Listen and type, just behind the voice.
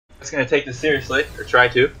It's going to take this seriously, or try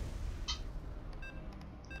to.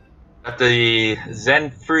 Got the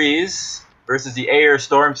Zenn Freeze versus the Aiur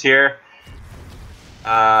Storms here.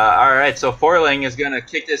 Alright, so Forling is going to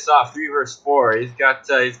kick this off 3 versus 4. He's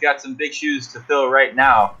got some big shoes to fill right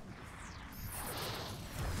now.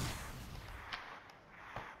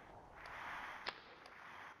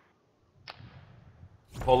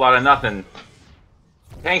 Whole lot of nothing.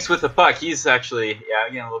 Tanks with the puck. He's actually, yeah,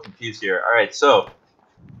 I'm getting a little confused here. Alright, so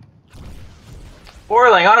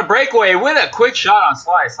Forling on a breakaway with a quick shot on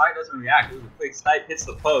Sly. Sly doesn't react. It was a quick snipe, hits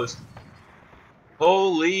the post.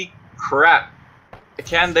 Holy crap.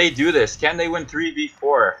 Can they do this? Can they win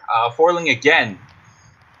 3v4? Forling again.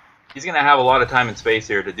 He's going to have a lot of time and space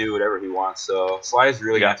here to do whatever he wants. So Sly is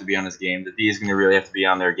really going to have to be on his game. The D is going to really have to be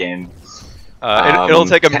on their game. It'll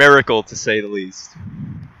take a miracle, to say the least.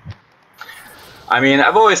 I mean,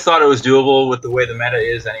 I've always thought it was doable with the way the meta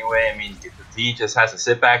is anyway. I mean, the D just has to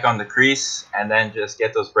sit back on the crease and then just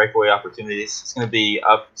get those breakaway opportunities. It's going to be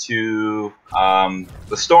up to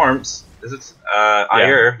the Storms. Is it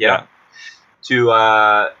Aiur? Yeah.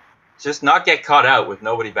 To just not get caught out with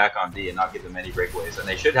nobody back on D and not give them any breakaways. And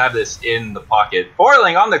they should have this in the pocket.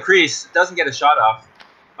 Forling on the crease. Doesn't get a shot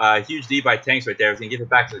off. Huge D by Tanks right there. He's going to give it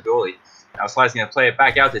back to the goalie. Now Sly's going to play it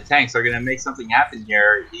back out to Tanks. They're going to make something happen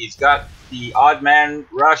here. He's got the odd man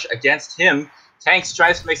rush against him. Tanks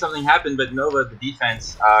tries to make something happen, but Nova, the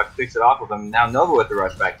defense, clicks it off of him. Now Nova with the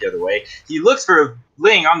rush back the other way. He looks for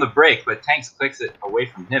Ling on the break, but Tanks clicks it away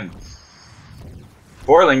from him.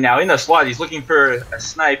 Forling now in the slot. He's looking for a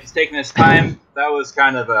snipe. He's taking his time. That was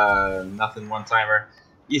kind of a nothing one-timer.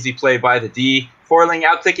 Easy play by the D. Forling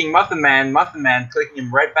out clicking Muffin Man. Muffin Man clicking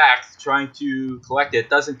him right back, trying to collect it.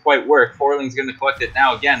 Doesn't quite work. Forling's going to collect it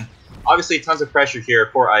now again. Obviously, tons of pressure here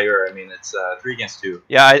for Aiur. I mean, it's 3 against 2.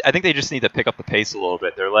 Yeah, I think they just need to pick up the pace a little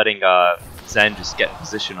bit. They're letting Zenn just get in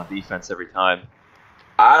position on defense every time.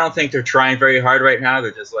 I don't think they're trying very hard right now.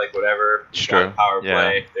 They're just like, whatever. Sure. Power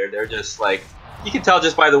play. Yeah. They're just like, you can tell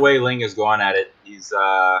just by the way Ling is going at it. He's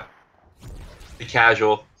the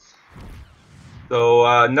casual.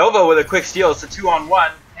 So Nova with a quick steal. It's a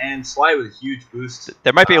 2-on-1, and Sly with a huge boost.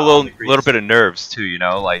 There might be a little bit of nerves too, you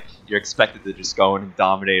know. Like you're expected to just go in and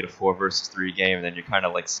dominate a 4 versus 3 game, and then you're kind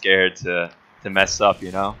of like scared to mess up,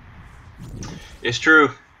 you know. It's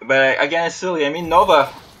true, but again, it's silly. I mean,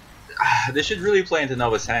 Nova. This should really play into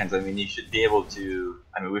Nova's hands. I mean, he should be able to.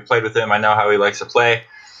 I mean, we've played with him. I know how he likes to play.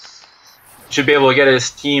 Should be able to get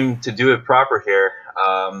his team to do it proper here.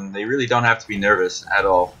 They really don't have to be nervous at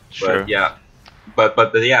all. Sure. But yeah. But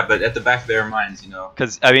at the back of their minds, you know.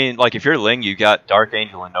 Because I mean, like if you're Ling, you got Dark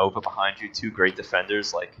Angel and Nova behind you, 2 great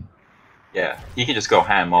defenders. Like, yeah, he can just go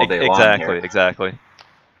ham all day long. Exactly.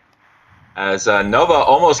 As Nova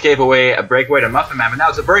almost gave away a breakaway to Muffin Man, but now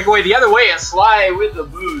it's a breakaway the other way, and Sly with the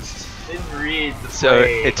boost. Didn't read the play. So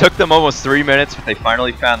it took them almost 3 minutes, but they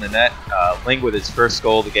finally found the net. Ling with his first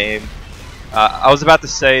goal of the game. I was about to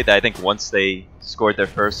say that I think once they scored their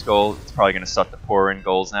first goal, it's probably going to start to pour in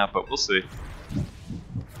goals now, but we'll see.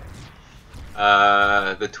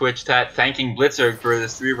 The Twitch chat thanking Blitzerg for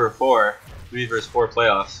this 3 versus 4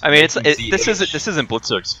 playoffs. I mean, this isn't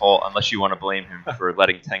Blitzerg's fault unless you want to blame him for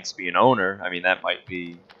letting Tanks be an owner. I mean, that might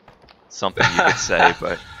be something you could say,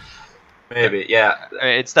 but maybe, yeah. I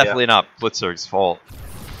mean, it's definitely not Blitzerg's fault.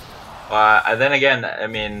 And then again, I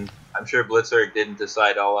mean, I'm sure Blitzerg didn't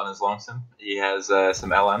decide all on his lonesome. He has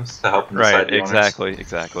some LMs to help him decide the owners.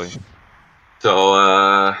 Exactly.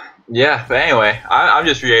 So, yeah, but anyway, I'm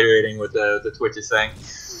just reiterating what the Twitch is saying.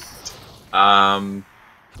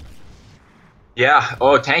 Yeah,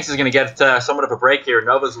 Tanks is going to get somewhat of a break here.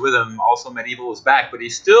 Nova's with him. Also, Medieval is back, but he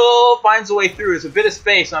still finds a way through. There's a bit of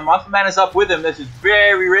space. Muffin Man is up with him. This is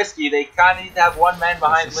very risky. They kind of need to have one man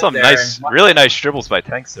behind Some there. Really nice dribbles by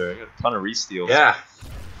Tanks there. Got a ton of re-steals. Yeah.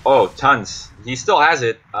 Oh, tons. He still has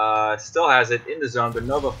it. In the zone, but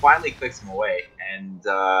Nova finally clicks him away. And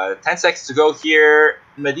 10 seconds to go here.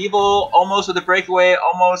 Medieval almost with a breakaway,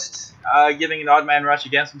 almost giving an odd man rush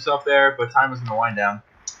against himself there, but time was going to wind down.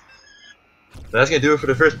 So that's going to do it for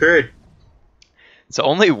the first period. It's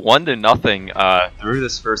only 1-0 through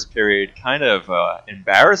this first period. Kind of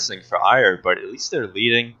embarrassing for Aiur, but at least they're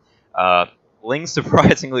leading. Ling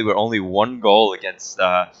surprisingly with only 1 goal against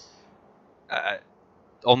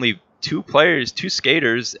only 2 players, 2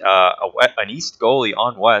 skaters, an East goalie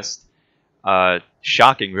on West.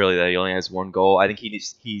 Shocking, really, that he only has 1 goal. I think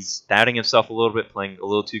he's doubting himself a little bit, playing a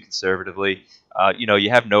little too conservatively. You know, you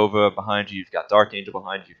have Nova behind you, you've got Dark Angel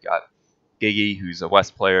behind you, you've got Giggy, who's a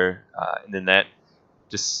West player, in the net.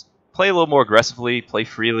 Just play a little more aggressively, play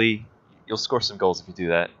freely. You'll score some goals if you do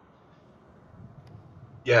that.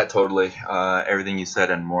 Yeah, totally. Everything you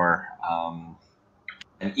said and more.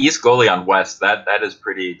 And East goalie on West, that is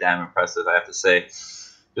pretty damn impressive, I have to say.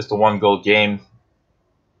 Just a 1 goal game.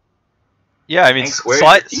 Yeah, I mean, Thanks. Where's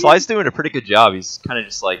your team? Sly's doing a pretty good job. He's kind of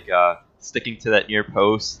just like sticking to that near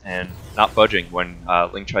post and not budging when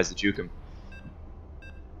Ling tries to juke him.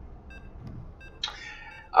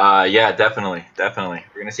 Yeah, definitely.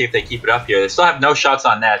 We're gonna see if they keep it up here. They still have no shots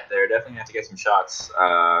on net. They're definitely gonna have to get some shots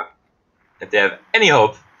if they have any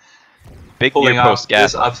hope Big pulling near post off gap.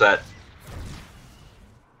 this upset.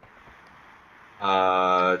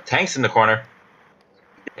 Tanks in the corner.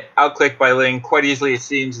 Outclicked by Ling quite easily, it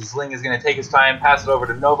seems, as Ling is going to take his time, pass it over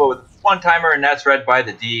to Nova with a one-timer, and that's read by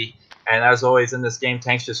the D. And as always in this game,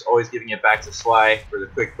 Tank's just always giving it back to Sly for the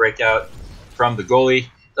quick breakout from the goalie.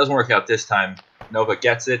 Doesn't work out this time. Nova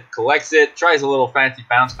gets it, collects it, tries a little fancy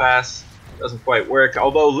bounce pass. Doesn't quite work,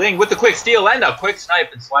 although Ling with the quick steal and a quick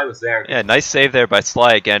snipe, and Sly was there. Yeah, nice save there by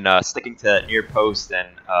Sly again, sticking to that near post and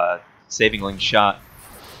saving Ling's shot.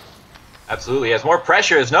 Absolutely, he has more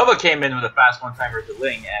pressure as Nova came in with a fast one-timer to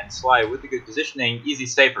Ling, and Sly with the good positioning, easy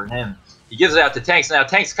save for him. He gives it out to Tanks. Now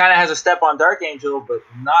Tanks kind of has a step on Dark Angel, but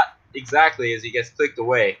not exactly as he gets clicked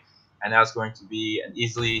away. And now it's going to be an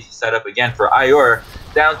easily set up again for Aiur.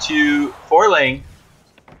 Down to 4-lane.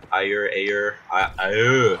 Aiur.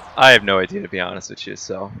 I have no idea, to be honest with you,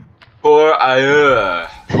 so. For Aiur.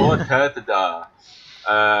 For Tata.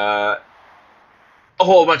 A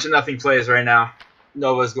whole bunch of nothing plays right now.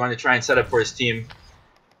 Nova's going to try and set up for his team.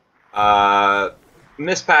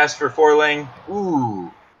 Miss pass for 4-lane.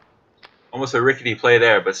 Ooh. Almost a rickety play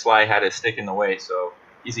there, but Sly had his stick in the way, so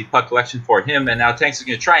easy puck collection for him. And now Tanks is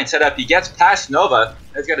going to try and set up. He gets past Nova.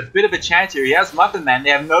 He's got a bit of a chance here. He has Muffin Man.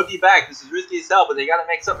 They have no D back. This is risky as hell, but they got to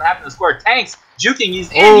make something happen to score. Tanks juking. He's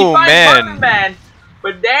in. He finds Muffin Man.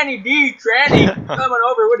 But Danny D, Cranny, coming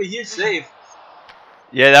over with a huge save.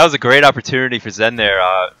 Yeah, that was a great opportunity for Zenn there.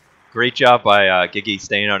 Great job by Gigi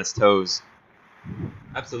staying on his toes.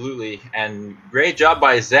 Absolutely, and great job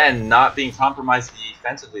by Zenn not being compromised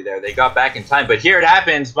defensively there. They got back in time, but here it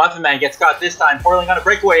happens. Muffin Man gets caught this time. Portland on a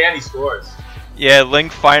breakaway, and he scores. Yeah, Ling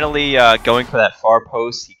finally going for that far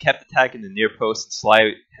post. He kept attacking the near post, and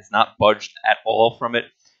Sly has not budged at all from it.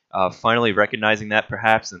 Finally recognizing that,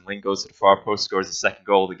 perhaps, and Ling goes to the far post, scores the second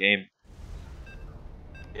goal of the game.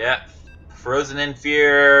 Yeah, frozen in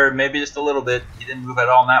fear, maybe just a little bit. He didn't move at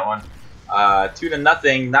all in that one. 2-0,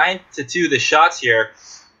 9-2 the shots here.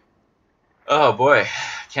 Oh boy,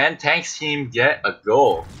 can Tank's team get a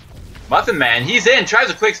goal? Muffin Man, he's in, tries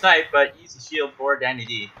a quick snipe, but easy shield for Danny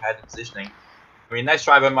D. Had the positioning. I mean, nice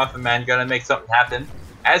try by Muffin Man, gonna make something happen.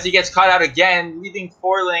 As he gets caught out again, leaving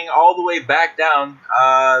 4-lane all the way back down.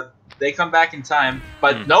 They come back in time,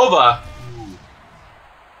 but Nova.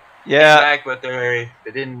 Yeah, back, but they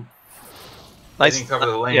didn't. Nice, they didn't cover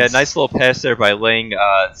the lanes. Yeah, nice little pass there by Ling.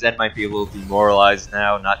 Zenn might be a little demoralized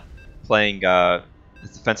now, not playing as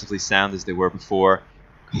defensively sound as they were before.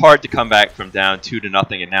 Hard to come back from down 2-0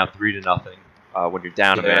 and now 3-0 when you're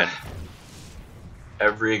down a man.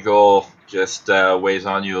 Every goal just weighs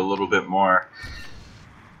on you a little bit more,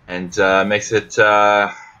 and makes it.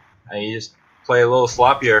 You just play a little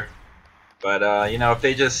sloppier. But you know, if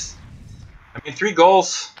they just, I mean, 3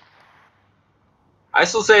 goals. I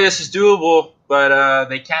still say this is doable, but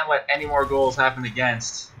they can't let any more goals happen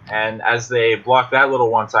against. And as they block that little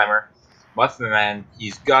one-timer, Muffin Man,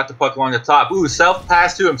 he's got the puck along the top. Ooh,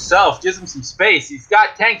 self-pass to himself. Gives him some space. He's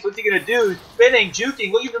got Tanks. What's he going to do? Spinning,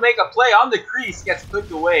 juking, looking to make a play on the crease. Gets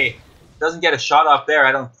clipped away. Doesn't get a shot off there,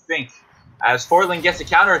 I don't think. As Forlin gets a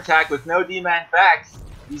counterattack with no D-man back.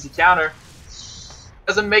 Easy counter.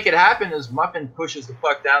 Doesn't make it happen as Muffin pushes the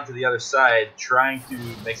puck down to the other side, trying to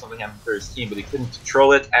make something happen for his team, but he couldn't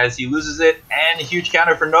control it as he loses it. And a huge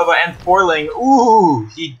counter for Nova and Forling. Ooh,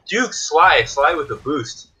 he dukes Sly. Sly with the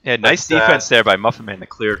boost. Yeah, nice defense there by Muffin Man to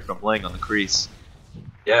clear it from Ling on the crease.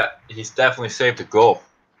 Yeah, he's definitely saved a goal.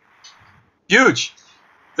 Huge.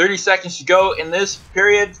 30 seconds to go in this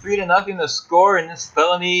period. 3-0 the score in this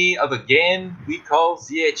felony of a game we call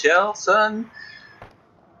ZHL, son.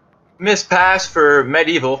 Miss pass for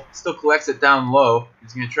Medieval. Still collects it down low.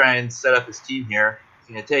 He's going to try and set up his team here.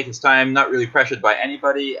 He's going to take his time, not really pressured by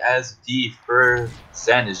anybody, as D for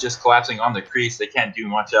Zenn is just collapsing on the crease. They can't do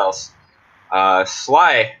much else.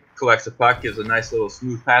 Sly collects the puck, gives a nice little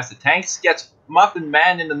smooth pass to Tanks. Gets Muffin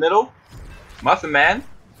Man in the middle. Muffin Man,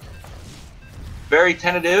 very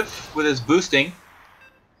tentative with his boosting.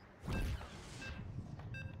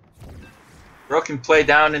 Broken play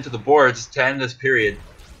down into the boards to end this period.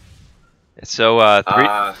 So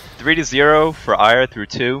 3-0 for Aiur through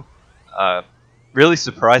 2. Really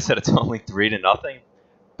surprised that it's only 3-0,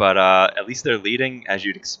 but at least they're leading as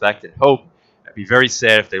you'd expect and hope. I'd be very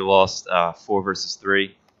sad if they lost 4 versus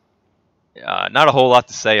 3. Not a whole lot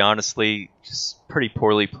to say, honestly. Just pretty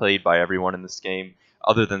poorly played by everyone in this game,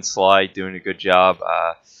 other than Sly doing a good job.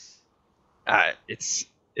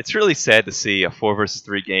 It's really sad to see a 4 versus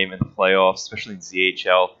 3 game in the playoffs, especially in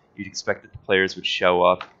ZHL. You'd expect that the players would show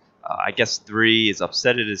up. I guess 3 is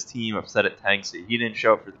upset at his team, upset at Tanks. He didn't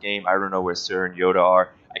show up for the game. I don't know where Sir and Yoda are.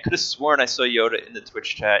 I could have sworn I saw Yoda in the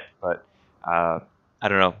Twitch chat, but I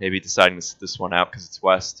don't know. Maybe deciding to sit this one out because it's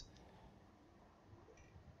West.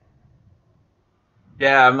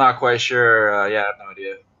 Yeah, I'm not quite sure. Yeah, I have no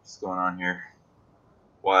idea what's going on here.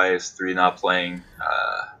 Why is 3 not playing?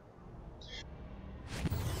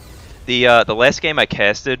 The last game I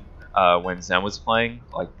casted when Zenn was playing,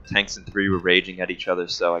 like Tanks and 3 were raging at each other,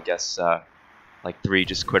 so I guess like 3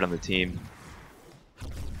 just quit on the team.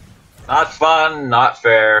 Not fun, not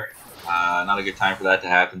fair. Not a good time for that to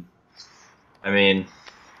happen. I mean,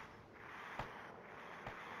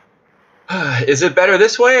 is it better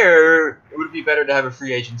this way, or would it be better to have a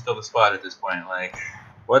free agent fill the spot at this point? Like,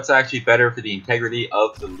 what's actually better for the integrity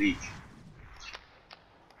of the league?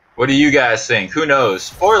 What do you guys think? Who knows?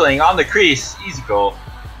 Forling on the crease, easy goal.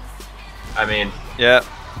 I mean, yeah.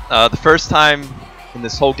 The first time in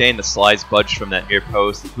this whole game, the slides budged from that near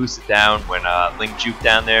post. He boosted down when Ling juked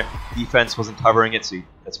down there. Defense wasn't covering it, so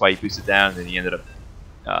that's why he boosted down, and then he ended up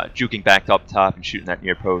juking back up top and shooting that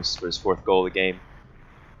near post for his 4th goal of the game.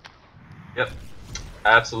 Yep,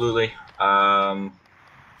 absolutely. I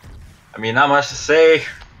mean, not much to say.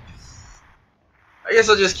 I guess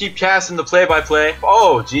I'll just keep casting the play-by-play.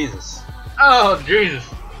 Oh, Jesus. Oh, Jesus.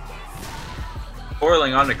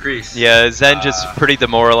 Forling on the crease. Yeah, Zenn just pretty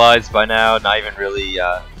demoralized by now. Not even really,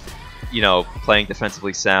 playing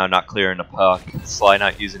defensively sound, not clearing the puck. Sly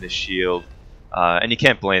not using his shield. And you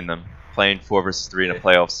can't blame them. Playing 4 versus 3 in the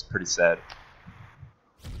playoffs is pretty sad.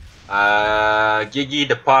 Gigi,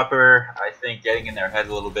 the Popper, I think getting in their head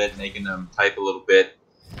a little bit, making them type a little bit.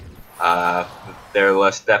 They're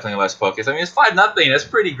definitely less focused. I mean, it's 5-0. That's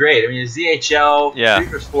pretty great. I mean, ZHL, 3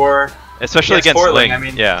 versus 4. Especially against Ling. I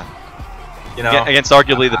mean, yeah. You know, against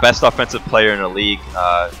arguably the best offensive player in the league,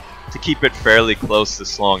 to keep it fairly close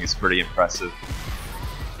this long is pretty impressive.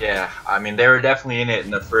 Yeah, I mean, they were definitely in it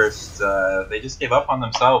in the first. They just gave up on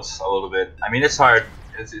themselves a little bit. I mean, it's hard.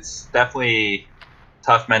 It's definitely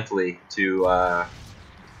tough mentally to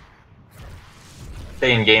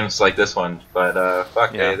stay in games like this one. But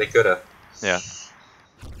fuck, yeah. they could have. Yeah.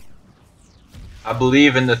 I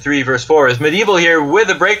believe in the 3 versus 4. Is Medieval here with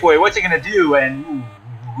a breakaway? What's he gonna do? And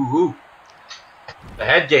the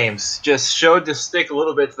head games just showed the stick a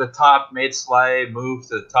little bit to the top, made Sly move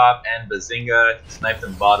to the top, and Bazinga sniped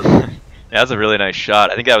him bottom. Yeah, that was a really nice shot.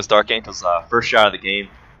 I think that was Dark Angel's first shot of the game.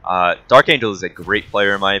 Dark Angel is a great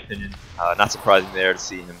player in my opinion. Not surprising there to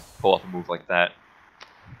see him pull off a move like that.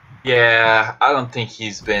 Yeah, I don't think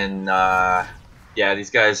he's been. Yeah, these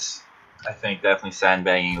guys, I think, definitely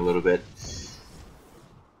sandbagging a little bit.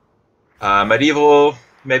 Medieval,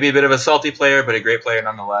 maybe a bit of a salty player, but a great player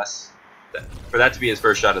nonetheless. For that to be his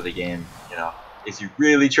first shot of the game, is he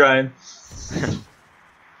really trying?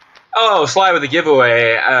 Oh, Sly with a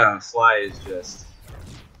giveaway. Sly is just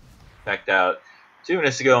checked out. 2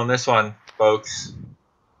 minutes to go in this one, folks.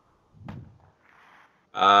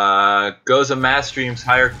 Goes a mass streams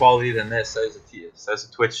higher quality than this, says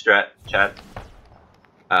a Twitch chat.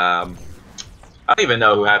 I don't even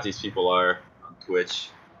know who half these people are on Twitch.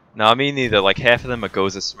 No, me neither. Like half of them are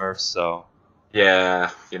Goza Smurfs, so.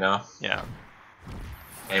 Yeah, Yeah.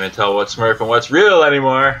 Can't even tell what's Smurf and what's real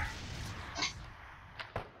anymore.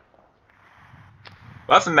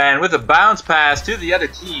 Muffin Man with a bounce pass to the other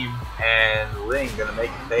team, and Ling gonna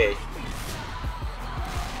make the pay.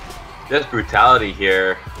 Just brutality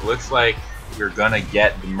here. Looks like you're gonna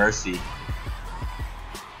get the mercy.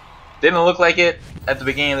 Didn't look like it at the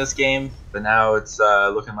beginning of this game, but now it's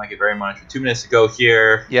looking like it very much. With 2 minutes to go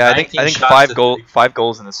here. Yeah, I think 5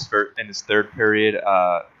 goals in this 3rd period.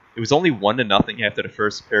 It was only 1-0 after the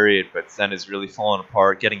first period, but Zenn is really falling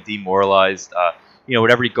apart, getting demoralized.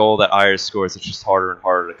 With every goal that Aiur scores, it's just harder and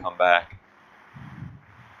harder to come back.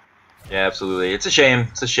 Yeah, absolutely. It's a shame.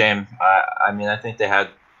 It's a shame. I mean, I think they had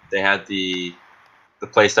the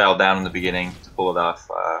play style down in the beginning to pull it off.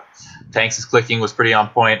 Tanks' clicking was pretty on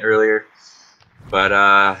point earlier, but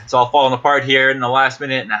it's all falling apart here in the last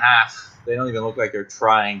minute and a half. They don't even look like they're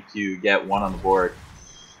trying to get one on the board.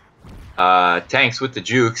 Tanks with the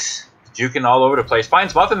jukes, juking all over the place.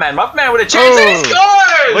 Finds Muffin Man. Muffin Man with a chance, and he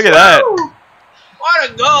scores! Look at that!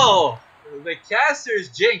 What a goal! The casters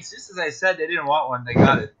jinx. Just as I said, they didn't want one. They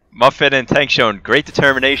got it. Muffin and Tank showing great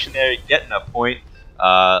determination there, getting a point.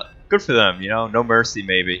 Good for them, no mercy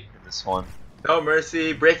maybe in this one. No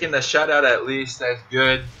mercy, breaking the shutout at least. That's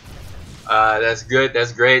good. That's good.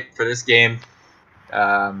 That's great for this game.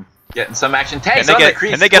 Getting some action. Tanks on the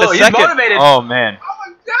crease. Can they get a he's second? motivated. Oh, man. Oh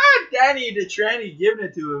my God, Danny DeTrani giving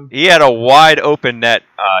it to him. He had a wide open net.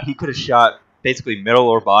 He could have shot basically middle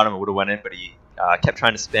or bottom. It would have went in, but he kept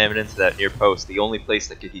trying to spam it into that near post. The only place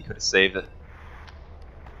that he could have saved it.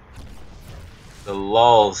 The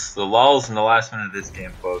lulls in the last minute of this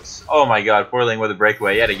game, folks. Oh my God, Portling with a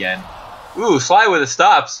breakaway yet again. Ooh, Sly with a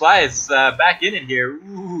stop. Sly is back in it here.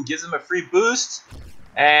 Ooh, gives him a free boost.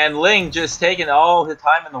 And Ling just taking all the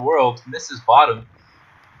time in the world. Misses bottom.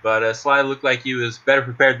 But Sly looked like he was better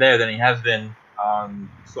prepared there than he has been on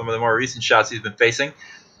some of the more recent shots he's been facing.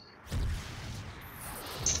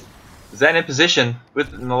 Zenn in position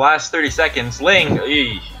in the last 30 seconds. Ling,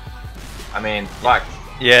 I mean, fuck.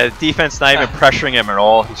 Yeah, defense not even pressuring him at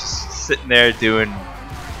all. He's just sitting there doing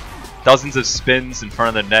dozens of spins in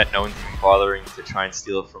front of the net. No one's even bothering to try and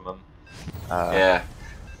steal it from him. Yeah.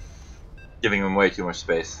 Giving him way too much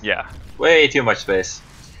space. Yeah. Way too much space.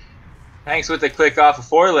 Hanks with the click off of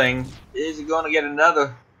Forling. Is he going to get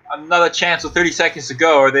another chance with 30 seconds to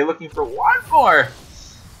go? Or are they looking for one more?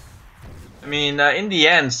 I mean, in the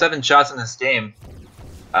end, 7 shots in this game.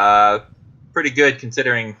 Pretty good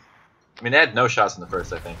considering. I mean, they had no shots in the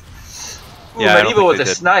first, I think. Ooh, Yeah, Medieval with a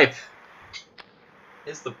snipe.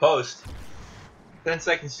 Hits the post. 10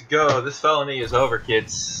 seconds to go. This felony is over,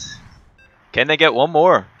 kids. Can they get one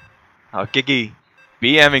more? Oh, Giggy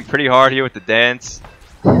BMing pretty hard here with the dance.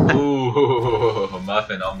 Ooh,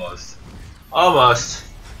 Muffin almost. Almost.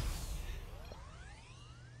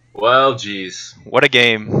 Well, geez. What a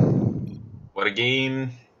game. What a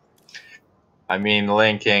game. I mean,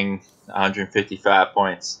 Link King, 155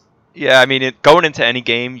 points. Yeah, I mean, going into any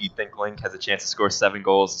game, you'd think Link has a chance to score 7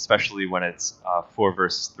 goals, especially when it's 4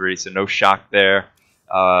 versus 3, so no shock there.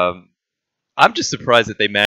 I'm just surprised that they managed